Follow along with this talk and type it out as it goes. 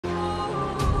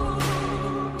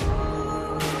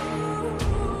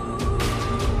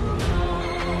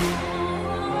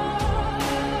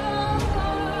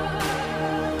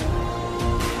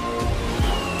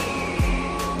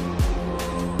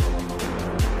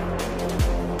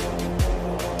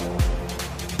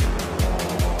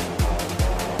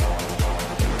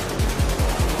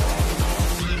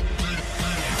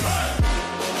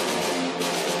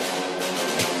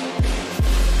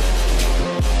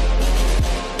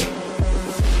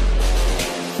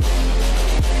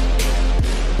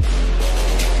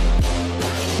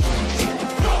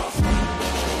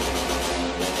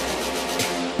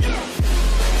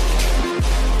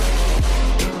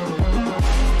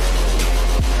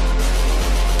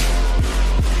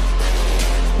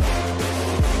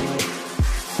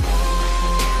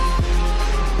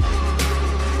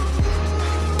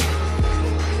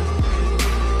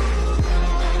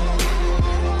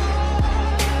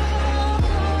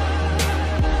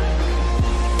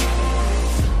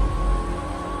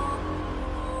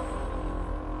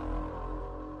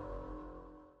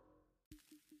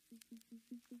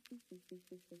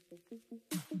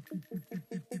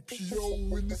Yo,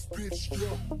 in this bitch, yo.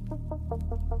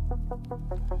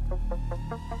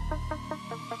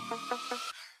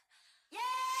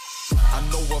 I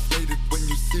know I've made it when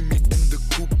you see me in the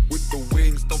coupe with the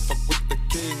wings. Don't fuck with the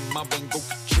king, my bang go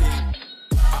ka-ching.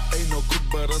 I ain't no cook,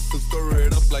 but I still stir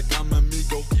it up like I'm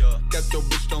amigo. Got your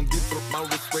bitch down deep, but my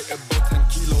wrist weigh about 10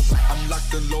 kilos. I'm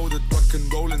locked and loaded, rock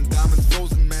and rollin', diamonds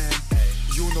frozen, man.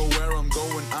 You know where I'm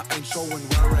going, I ain't showing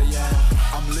where I am.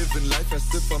 I'm living life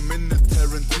as if I'm in a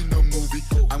Tarantino movie.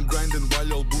 I'm grinding while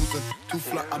you're boozing, too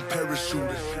fly, I'm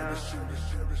parachuting.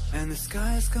 And the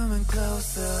sky is coming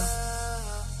closer.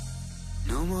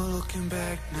 No more looking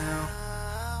back now.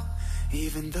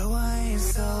 Even though I ain't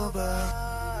sober,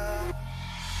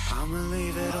 I'ma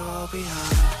leave it all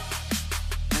behind.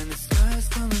 And the sky is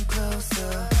coming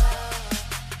closer.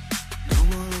 No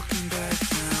more looking back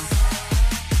now.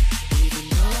 Even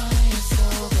though I ain't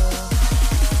sober.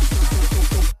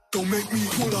 Don't make me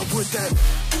pull up with that.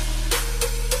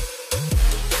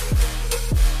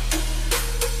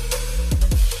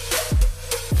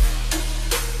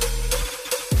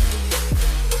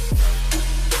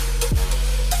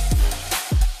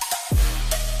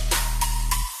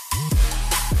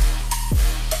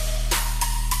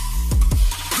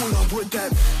 Pull up with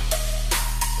that.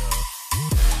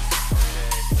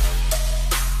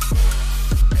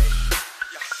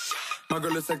 My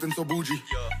girl is acting so bougie,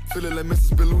 feeling like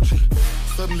Mrs. Bellucci.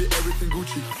 Suddenly everything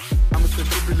Gucci. I'ma say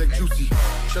baby like juicy,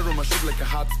 sharing my shit like a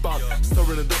hot spot,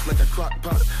 stirring it up like a crock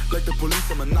pot. Like the police,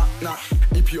 I'ma knock knock.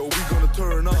 EPO, we gonna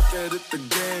turn up, get it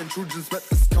again. Trojans met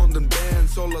us counting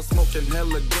bands, all I smoking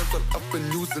hella guns. I'm up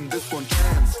and using this one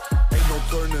chance. Ain't no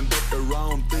turning back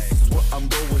around. This is what I'm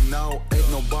doing now. Ain't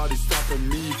nobody stopping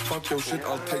me. Fuck your shit,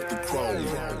 I'll take the crown.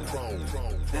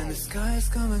 And the sky is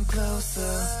coming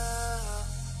closer.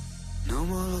 No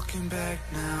more looking back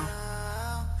now.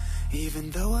 Even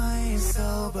though I ain't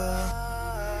sober,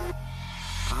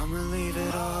 I'ma leave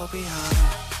it all behind.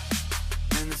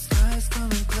 And the sky is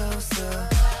coming closer.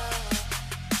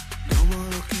 No more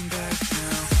looking back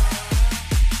now.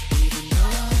 Even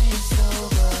though I ain't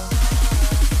sober.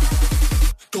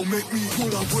 Don't make me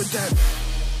pull up with that.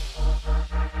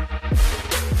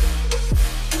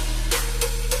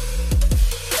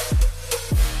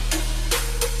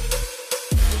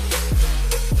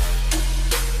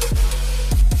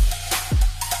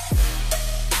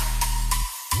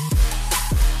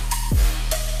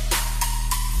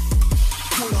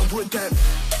 Pull up with that.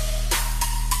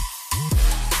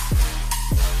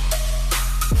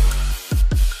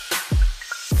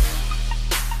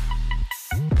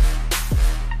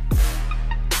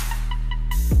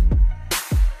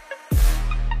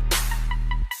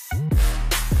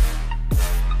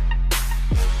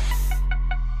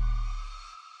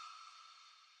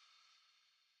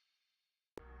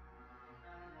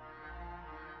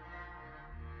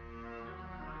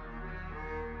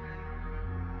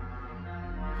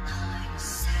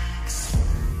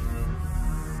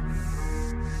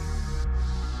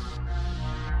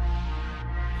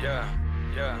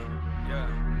 Yeah.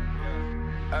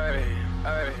 Ay.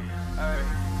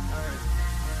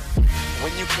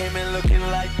 When you came in looking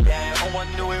like that, oh, I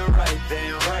knew it right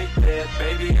then, right there.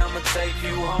 Baby, I'ma take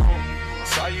you home.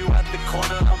 Saw you at the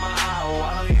corner of my eye.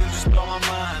 Why don't you just blow my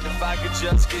mind? If I could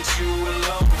just get you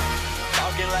alone.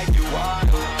 Talking like you are,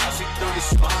 I see through your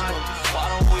smile. Why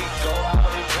don't we go out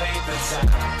and paint the town?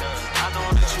 I know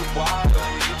that you wild,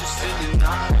 you just in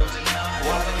denial.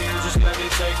 Why don't you just let me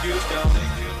take you down?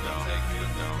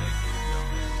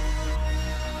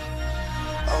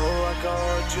 Oh, I can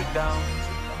hold you down.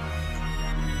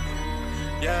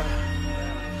 Yeah.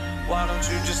 Why don't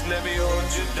you just let me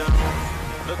hold you down?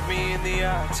 Look me in the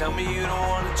eye, tell me you don't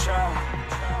wanna try.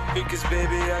 Because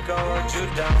baby, I can hold you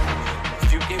down.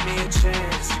 If you give me a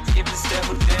chance, give this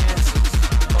devil dance.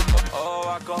 Oh,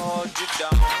 I can hold you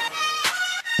down.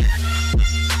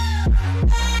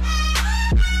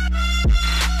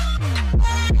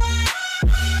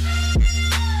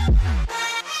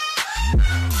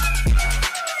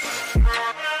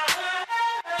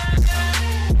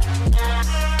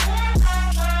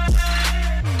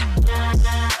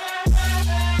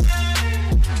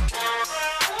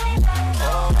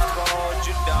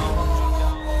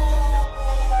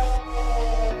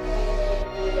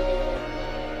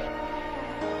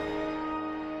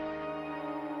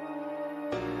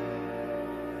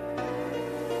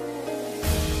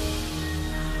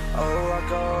 Oh, I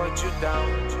can hold you down.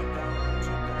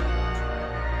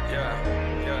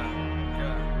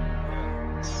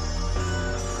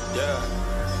 Yeah.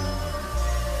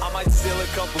 I might steal a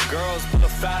couple girls, pull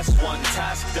a fast one,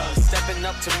 task done. Stepping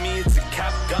up to me, it's a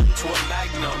cap gun to a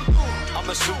magnum.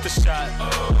 I'ma shoot the shot,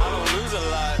 I don't lose a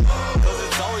lot, cause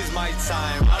it's always my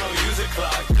time, I don't use a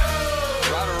clock.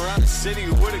 Ride around the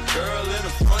city with a girl in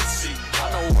the front seat.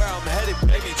 I know where I'm headed,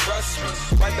 baby, trust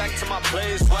me. Right back to my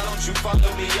place, why don't you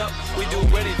follow me up? We do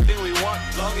anything we want,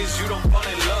 long as you don't fall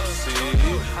in love. See,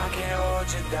 I can't hold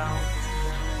you down,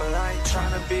 but I ain't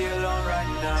tryna be alone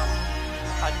right now.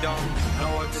 I don't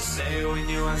know what to say when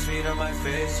you ask me to my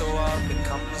face, so all that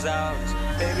comes out.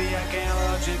 Baby, I can't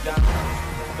hold you down.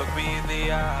 Look me in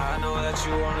the eye, I know that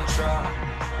you wanna try,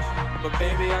 but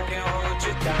baby, I can't hold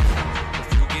you down. If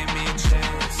you give me a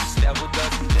chance, devil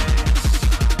doesn't dance.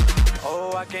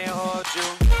 Oh, I can't hold you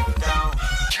down.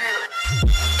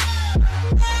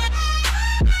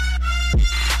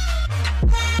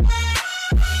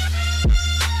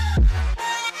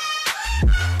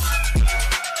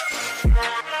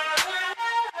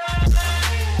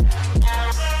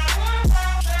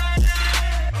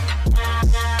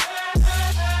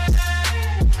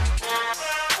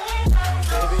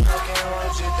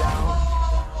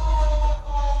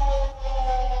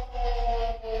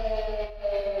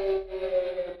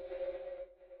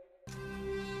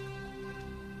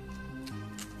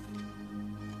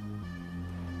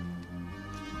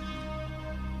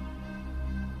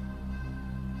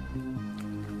 you.